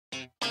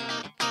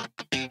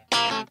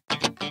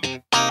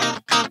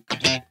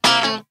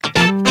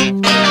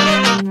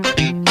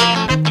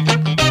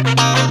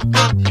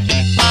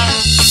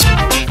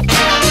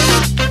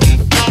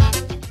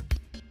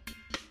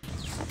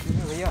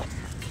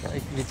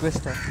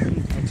Request है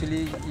actually,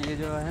 ये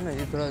जो है ना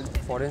ये थोड़ा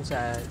फॉरेन से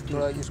आया है,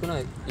 थोड़ा इसको ना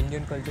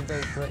इंडियन कल्चर का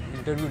थोड़ा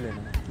इंटरव्यू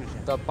लेना है,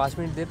 तो आप 5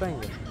 मिनट दे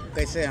पाएंगे?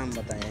 कैसे हम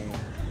बताएं,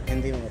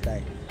 हिंदी में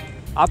बताएं?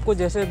 आपको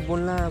जैसे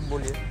बोलना है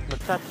बोलिए।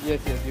 Start.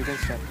 Yes yes you can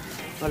start.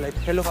 Like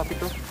hello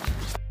पापितो।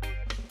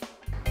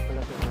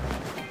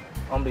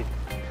 अमृत।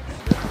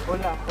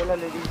 होला होला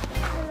lady.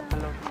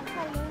 Hello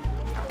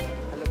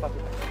hello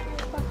पापितो।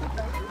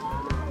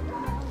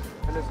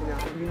 Hello Cina.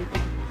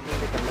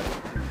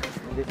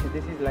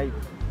 This is live.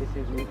 This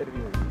is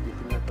interview. This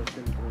is not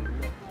person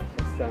interview.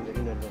 Stand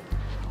in a row.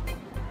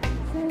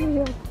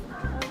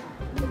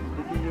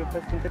 This is your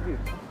first interview.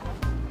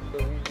 So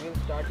we will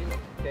start in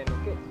 10.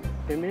 Okay.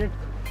 10 minutes.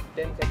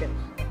 10 seconds.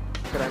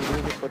 Sir, I'm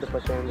doing this for the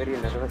first time. I'm very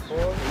nervous.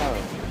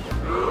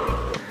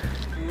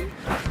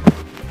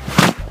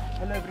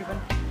 Hello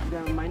everyone.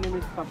 My name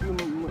is Papu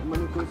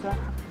Manukosa,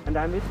 and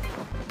I'm with.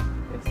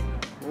 Yes.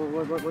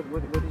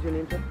 What is your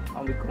name, sir?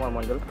 Amit Kumar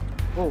Mandal.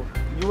 Oh,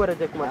 you are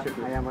Ajay Kumar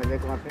Shetty. I am Ajay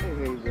Kumar Shetty.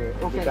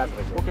 Okay.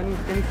 Oh, can you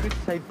switch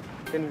side?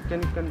 Can you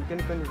come?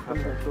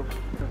 So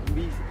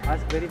we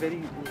ask very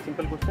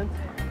simple questions,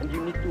 and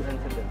you need to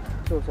answer them.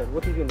 So, sir,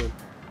 what is your name?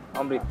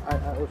 Amrit.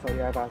 Oh, sorry,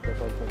 I have asked that.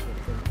 Sorry.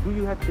 Do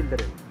you have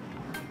children?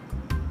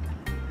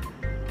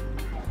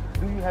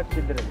 Do you have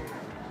children?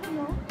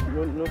 No.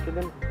 No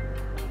children.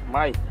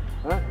 My.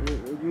 Huh? Do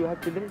you have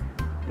children?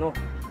 No.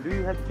 Do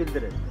you have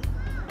children?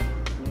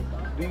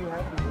 Do you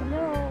have?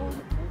 No.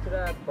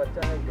 दूसरा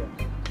बच्चा है क्या?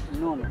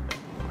 No.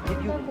 Did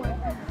you?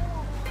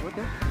 What?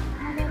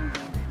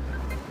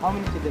 How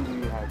many children do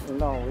you have?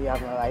 No,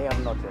 I have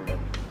no children.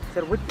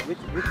 Sir, which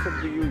soap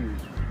do you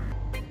use?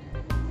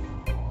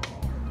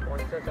 कौन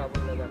सा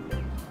साबुन लगाते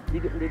हैं?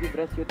 Did you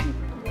brush your teeth?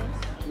 Yes.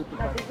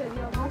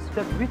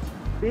 Sir, which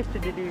paste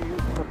did you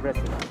use for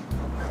brushing?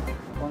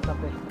 कौन सा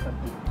paste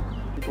करती है?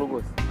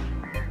 Close.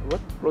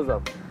 What? Close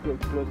up.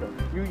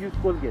 You use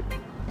Colgate.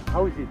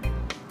 How is it?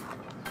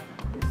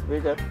 It's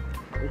better.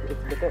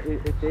 It's better.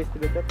 It tastes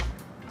better.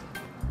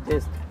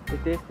 It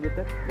tastes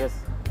better. Yes.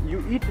 You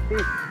eat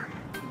paste.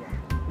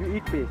 You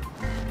eat paste.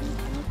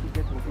 You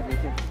get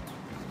motivation.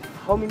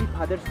 How many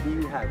fathers do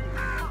you have?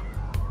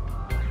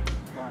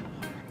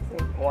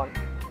 One.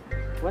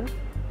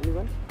 Only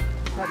one?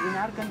 Sir, in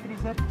our country,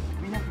 sir,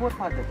 we have 4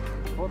 fathers.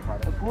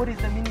 4 is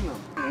the minimum.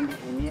 In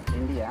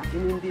India,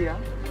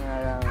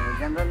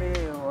 generally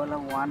all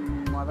have one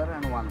mother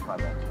and one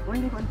father.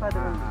 Only one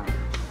father.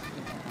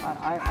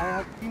 I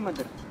have 3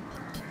 mothers.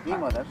 3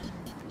 mothers.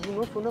 You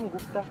know Sonam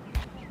Gupta,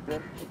 the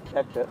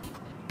actor.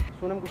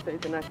 Sonam Gupta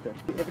is an actor.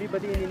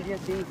 Everybody in India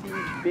thinks he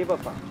is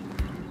bewafa.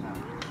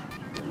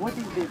 What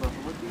is bewafa?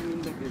 What do you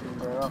mean by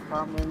bewafa? Bewafa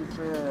means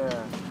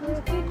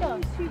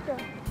Sweeter.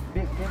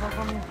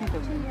 Bewafa means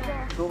cheater.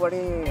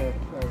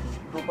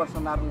 two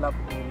person are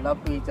love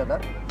to each other.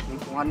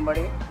 If one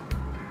body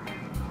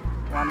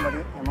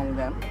among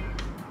them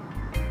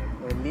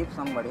leave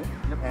somebody,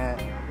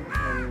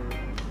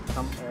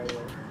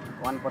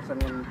 one person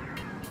in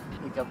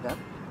each of them,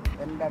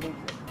 then that is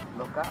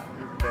loka,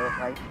 is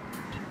bewafa.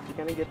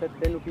 Can I get that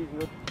 10 rupees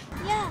note?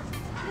 Yeah,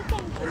 you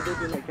can.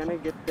 And can I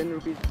get 10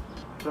 rupees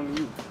from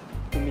you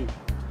to me?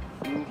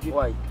 You give.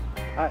 Why?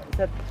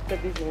 Sir,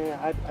 this,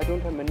 I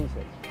don't have money,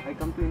 sir. I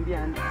come to India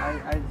and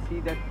I see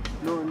that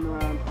no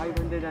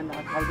 500 and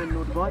 1,000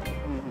 note gone,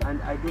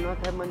 and I do not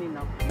have money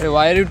now. Hey,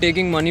 why are you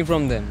taking money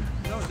from them?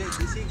 No,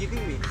 is he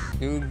giving me?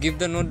 You give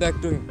the note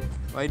back to him.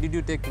 Why did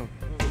you take note?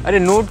 अरे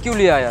note क्यों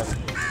लिया यार?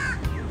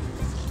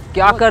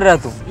 क्या कर रहा है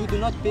तुम? You do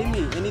not pay me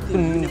anything.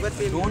 You never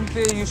pay me. Don't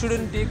pay. You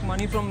shouldn't take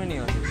money from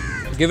anyone.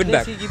 Give it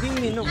back. Is he giving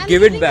me? No.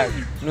 Give it back.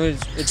 No,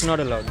 it's not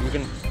allowed. You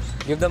can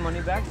give the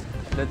money back.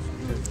 Let's.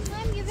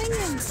 I'm giving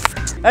him.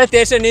 अरे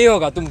तेरे से नहीं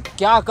होगा. तुम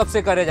क्या कब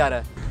से करे जा रहा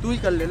है? तू ही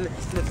कर ले.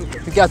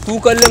 क्या तू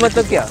कर ले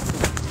मतलब क्या?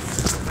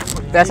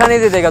 पैसा नहीं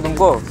दे देगा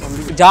तुमको?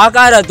 जा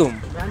कहाँ रहा तुम?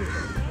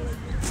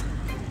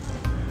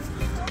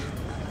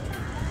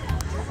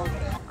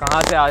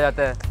 कहाँ से आ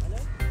जाता है?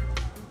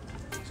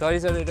 Sorry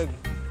sir, এটা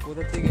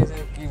কোথা থেকে এসে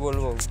কি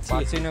বলবো?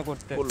 পারছি না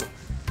করতে। বলো।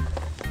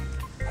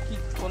 কি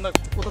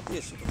কোথা থেকে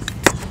এসেছো?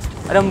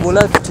 अरे हम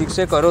बोला ठीक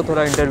से करो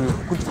थोड़ा इंटरव्यू,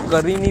 कुछ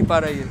कर ही नहीं पा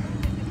रहा ये।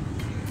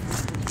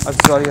 अब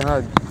सॉरी, हाँ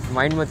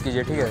माइंड मत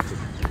कीजिए, ठीक है?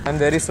 I am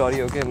very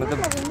sorry, okay? मतलब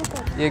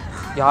ये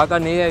यहाँ का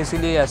नहीं है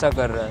इसीलिए ऐसा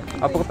कर रहा है।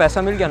 आपको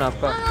पैसा मिल गया ना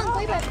आपका?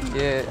 कोई बात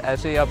नहीं। ये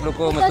ऐसे ही आप लोग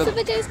को मतलब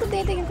इसको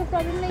दे देंगे, कोई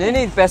प्रॉब्लम नहीं।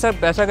 नहीं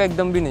पैसा का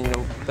एकदम भी नहीं है।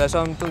 पैसा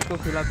हम तो उसको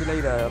खिला पिला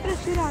ही रहा है,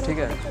 ठीक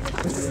है?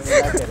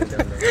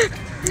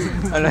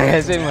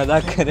 ऐसे ही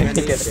मजाक करें,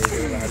 ठीक है?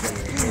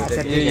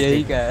 ये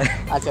यही का है।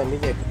 अच्छा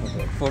लीजिए,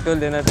 फोटो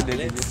लेना तो ले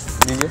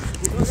लीजिए।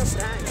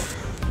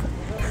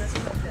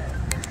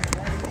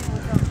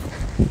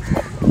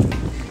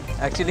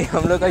 एक्चुअली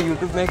हम लोग का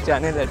यूट्यूब में एक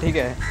चैनल है, ठीक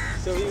है?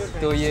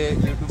 तो ये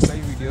यूट्यूब का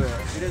ही वीडियो है।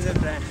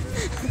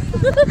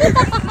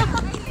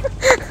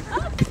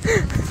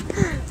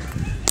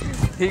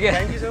 ठीक है?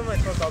 Thank you so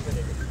much for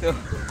cooperating. तो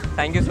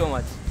थैंक यू सो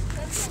मच।